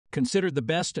Considered the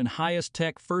best and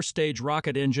highest-tech first-stage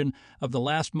rocket engine of the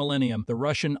last millennium, the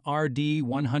Russian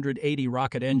RD-180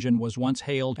 rocket engine was once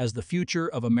hailed as the future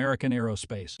of American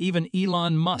aerospace. Even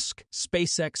Elon Musk,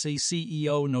 SpaceX's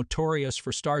CEO notorious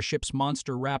for Starship's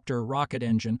monster Raptor rocket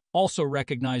engine, also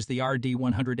recognized the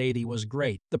RD-180 was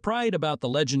great. The pride about the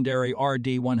legendary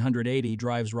RD-180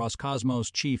 drives Roscosmos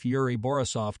chief Yuri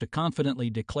Borisov to confidently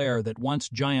declare that once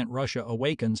giant Russia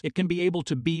awakens, it can be able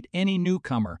to beat any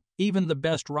newcomer, even the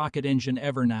best rocket engine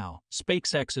ever now,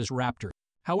 SpaceX's Raptor.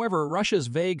 However, Russia's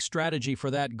vague strategy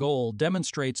for that goal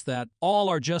demonstrates that all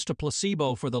are just a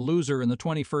placebo for the loser in the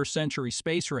 21st century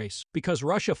space race. Because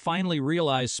Russia finally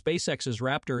realized SpaceX's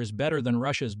Raptor is better than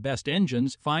Russia's best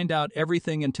engines, find out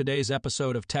everything in today's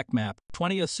episode of Techmap.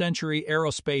 20th century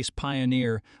aerospace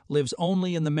pioneer lives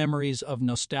only in the memories of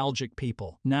nostalgic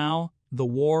people. Now, the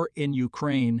war in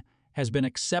Ukraine has been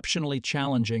exceptionally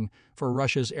challenging for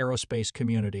Russia's aerospace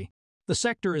community. The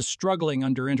sector is struggling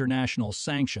under international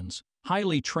sanctions.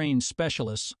 Highly trained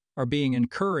specialists are being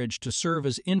encouraged to serve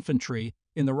as infantry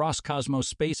in the Roscosmos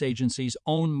space agency's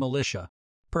own militia.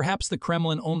 Perhaps the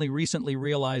Kremlin only recently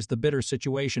realized the bitter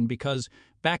situation because,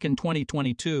 back in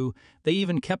 2022, they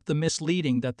even kept the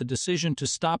misleading that the decision to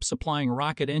stop supplying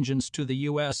rocket engines to the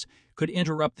U.S. could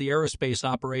interrupt the aerospace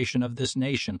operation of this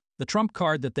nation. The trump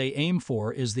card that they aim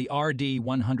for is the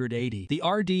RD-180. The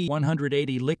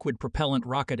RD-180 liquid propellant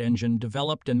rocket engine,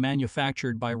 developed and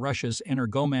manufactured by Russia's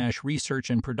Energomash Research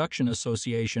and Production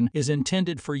Association, is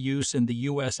intended for use in the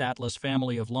U.S. Atlas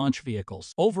family of launch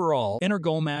vehicles. Overall,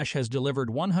 Energomash has delivered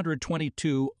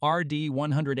 122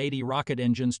 RD-180 rocket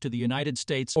engines to the United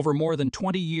States over more than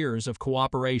 20 years of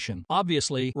cooperation.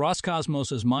 Obviously,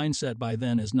 Roscosmos' mindset by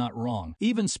then is not wrong.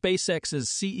 Even SpaceX's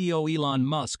CEO Elon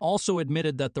Musk also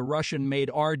admitted that the Russian-made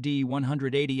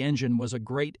RD-180 engine was a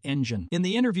great engine. In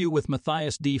the interview with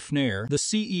Matthias D. Fnair, the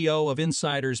CEO of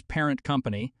Insider's parent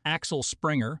company, Axel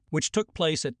Springer, which took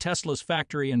place at Tesla's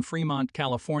factory in Fremont,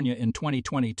 California in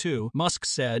 2022, Musk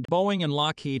said, "Boeing and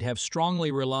Lockheed have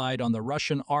strongly relied on the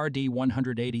Russian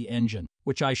RD-180 engine,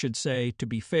 which I should say, to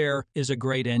be fair, is a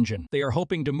great engine. They are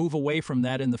hoping to move away from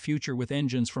that in the future with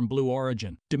engines from Blue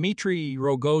Origin." Dmitry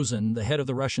Rogozin, the head of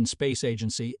the Russian Space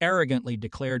Agency, arrogantly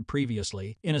declared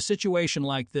previously, "In a situation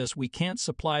like this, we can't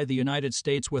supply the United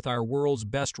States with our world's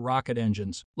best rocket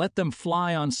engines. Let them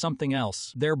fly on something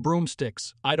else. They're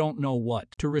broomsticks. I don't know what."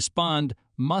 To respond,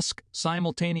 Musk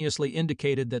simultaneously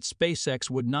indicated that SpaceX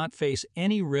would not face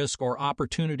any risk or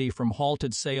opportunity from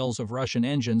halted sales of Russian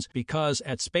engines because,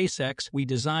 at SpaceX, we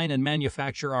design and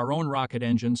manufacture our own rocket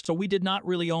engines, so we did not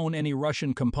really own any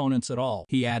Russian components at all.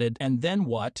 He added, "And then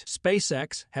what?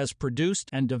 SpaceX has produced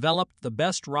and developed the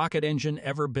best rocket engine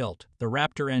ever built, the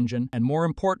Raptor engine, and more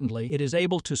importantly, it is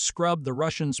able to scrub the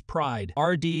Russians' pride,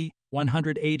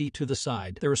 RD-180 to the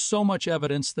side. There is so much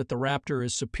evidence that the Raptor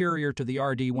is superior to the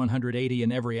RD-180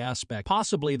 in every aspect.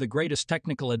 Possibly the greatest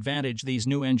technical advantage these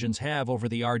new engines have over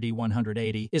the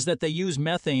RD-180 is that they use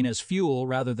methane as fuel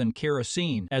rather than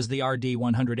kerosene, as the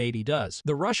RD-180 does.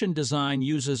 The Russian design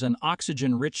uses an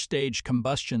oxygen-rich stage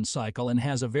combustion cycle and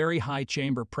has a very high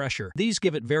chamber pressure. These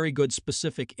give it very good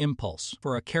specific impulse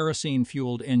for a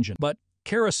kerosene-fueled engine. But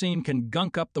kerosene can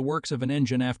gunk up the works of an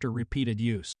engine after repeated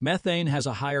use. Methane has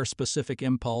a higher specific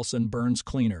impulse and burns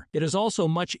cleaner. It is also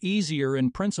much easier in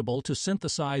principle to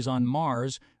synthesize on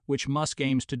Mars, which Musk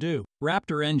aims to do.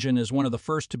 Raptor engine is one of the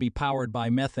first to be powered by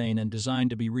methane and designed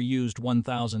to be reused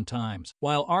 1,000 times.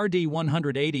 While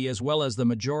RD-180, as well as the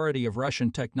majority of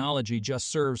Russian technology, just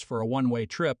serves for a one-way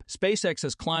trip, SpaceX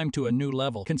has climbed to a new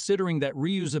level, considering that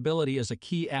reusability is a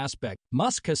key aspect.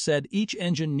 Musk has said each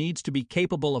engine needs to be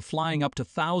capable of flying up to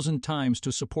 1,000 times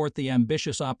to support the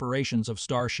ambitious operations of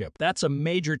Starship. That's a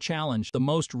major challenge. The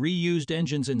most reused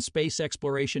engines in space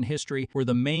exploration history were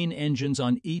the main engines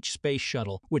on each space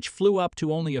shuttle, which flew up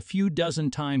to only a few dozen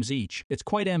times each. It's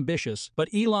quite ambitious, but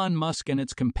Elon Musk and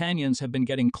its companions have been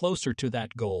getting closer to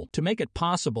that goal. To make it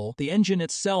possible, the engine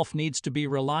itself needs to be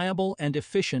reliable and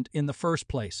efficient in the first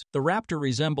place. The Raptor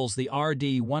resembles the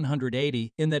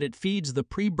RD-180 in that it feeds the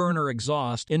pre-burner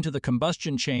exhaust into the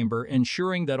combustion chamber,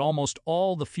 ensuring that almost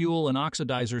all the fuel and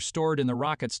oxidizers stored in the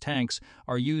rocket's tanks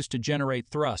are used to generate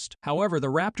thrust. However, the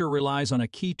Raptor relies on a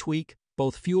key tweak.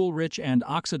 Both fuel-rich and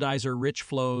oxidizer-rich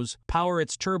flows power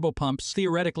its turbopumps,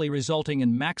 theoretically resulting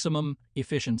in maximum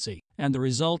efficiency. And the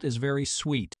result is very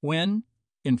sweet. When,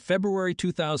 in February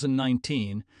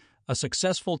 2019, a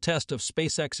successful test of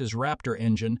SpaceX's Raptor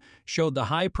engine showed the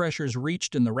high pressures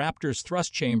reached in the Raptor's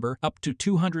thrust chamber up to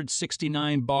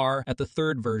 269 bar at the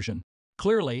third version.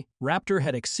 Clearly, Raptor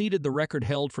had exceeded the record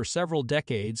held for several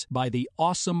decades by the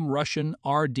awesome Russian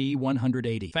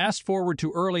RD-180. Fast forward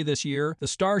to early this year, the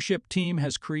Starship team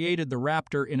has created the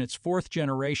Raptor in its fourth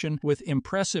generation with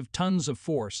impressive tons of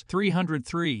force,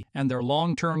 303, and their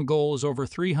long-term goal is over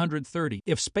 330.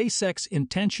 If SpaceX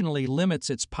intentionally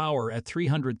limits its power at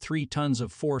 303 tons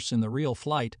of force in the real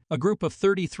flight, a group of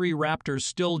 33 Raptors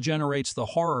still generates the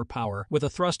horror power with a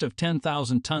thrust of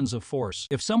 10,000 tons of force.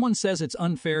 If someone says it's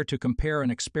unfair to compare an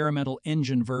experimental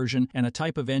engine version and a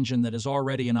type of engine that is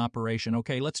already in operation,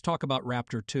 okay, let's talk about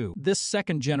Raptor 2. This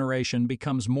second generation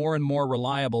becomes more and more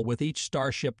reliable with each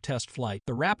Starship test flight.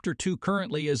 The Raptor 2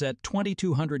 currently is at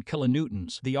 2,200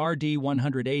 kilonewtons, the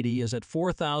RD-180 is at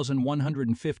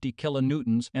 4,150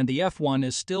 kilonewtons, and the F1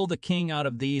 is still the king out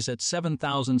of these at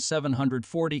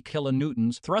 7,740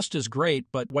 kilonewtons. Thrust is great,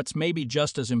 but what's maybe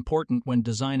just as important when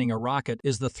designing a rocket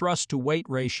is the thrust-to-weight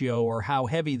ratio, or how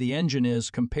heavy the engine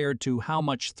is compared to how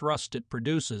much thrust it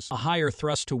produces. A higher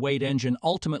thrust-to-weight engine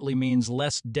ultimately means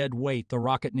less dead weight the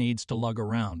rocket needs to lug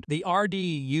around. The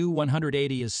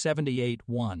RD-180 is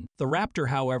 78-1. The Raptor,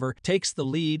 however, takes the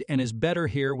lead and is better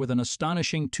here with an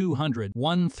astonishing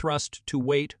 201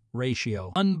 thrust-to-weight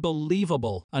ratio.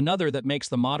 Unbelievable! Another that makes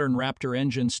the modern Raptor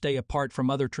engine stay apart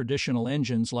from other traditional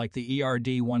engines like the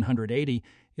ERD-180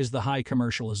 is the high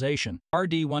commercialization.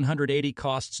 RD-180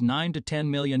 costs $9 to $10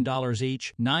 million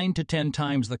each, 9 to 10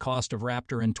 times the cost of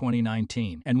Raptor in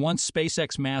 2019. And once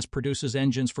SpaceX mass produces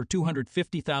engines for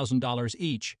 $250,000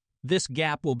 each, this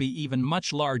gap will be even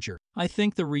much larger. I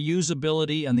think the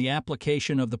reusability and the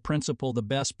application of the principle "the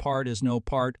best part is no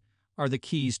part" are the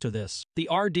keys to this. The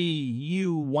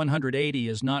RD-180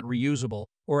 is not reusable,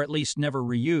 or at least never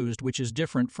reused, which is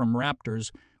different from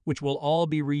Raptors, which will all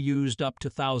be reused up to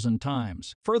 1,000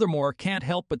 times. Furthermore, can't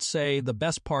help but say the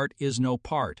best part is no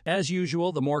part. As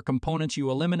usual, the more components you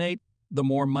eliminate, the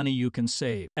more money you can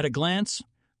save. At a glance,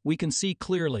 we can see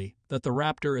clearly that the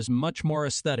Raptor is much more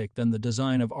aesthetic than the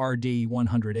design of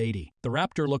RD-180. The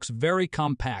Raptor looks very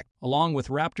compact. Along with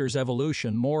Raptor's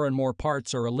evolution, more and more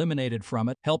parts are eliminated from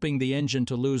it, helping the engine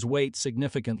to lose weight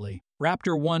significantly.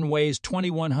 Raptor 1 weighs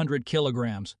 2,100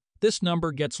 kilograms. This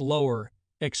number gets lower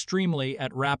extremely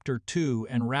at Raptor 2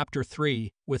 and Raptor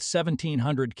 3, with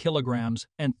 1,700 kilograms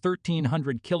and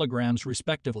 1,300 kilograms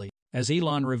respectively. As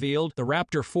Elon revealed, the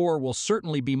Raptor 4 will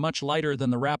certainly be much lighter than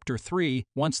the Raptor 3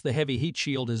 once the heavy heat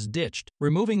shield is ditched.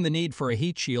 Removing the need for a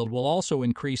heat shield will also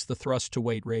increase the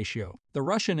thrust-to-weight ratio. The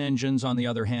Russian engines, on the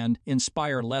other hand,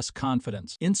 inspire less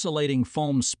confidence. Insulating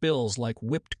foam spills like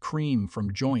whipped cream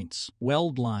from joints,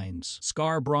 weld lines,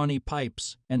 scar-brawny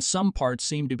pipes, and some parts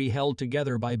seem to be held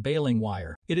together by baling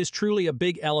wire. It is truly a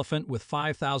big elephant with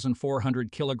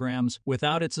 5,400 kilograms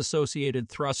without its associated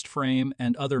thrust frame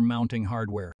and other mounting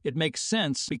hardware. It makes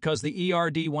sense because the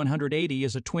ERD-180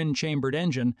 is a twin-chambered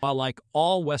engine, while like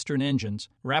all Western engines,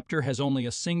 Raptor has only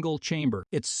a single chamber.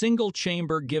 Its single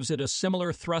chamber gives it a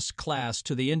similar thrust class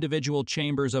to the individual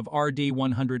chambers of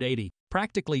RD-180.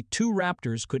 Practically 2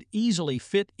 Raptors could easily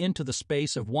fit into the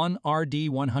space of one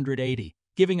RD-180,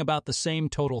 giving about the same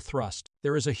total thrust.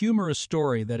 There is a humorous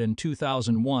story that in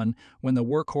 2001, when the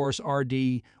workhorse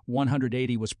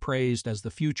RD-180 was praised as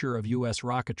the future of U.S.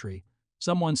 rocketry,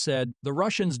 someone said, "The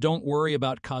Russians don't worry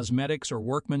about cosmetics or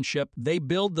workmanship, they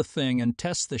build the thing and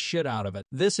test the shit out of it."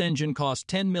 This engine costs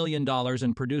 $10 million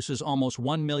and produces almost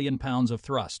 1 million pounds of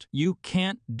thrust. You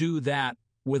can't do that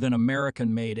with an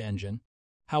American-made engine.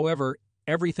 However,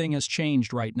 everything has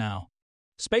changed right now.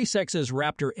 SpaceX's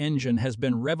Raptor engine has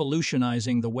been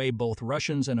revolutionizing the way both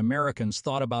Russians and Americans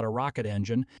thought about a rocket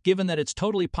engine, given that it's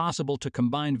totally possible to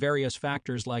combine various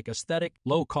factors like aesthetic,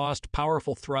 low cost,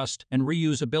 powerful thrust, and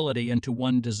reusability into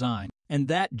one design. And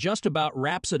that just about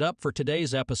wraps it up for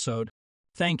today's episode.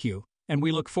 Thank you, and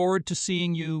we look forward to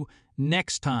seeing you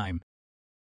next time.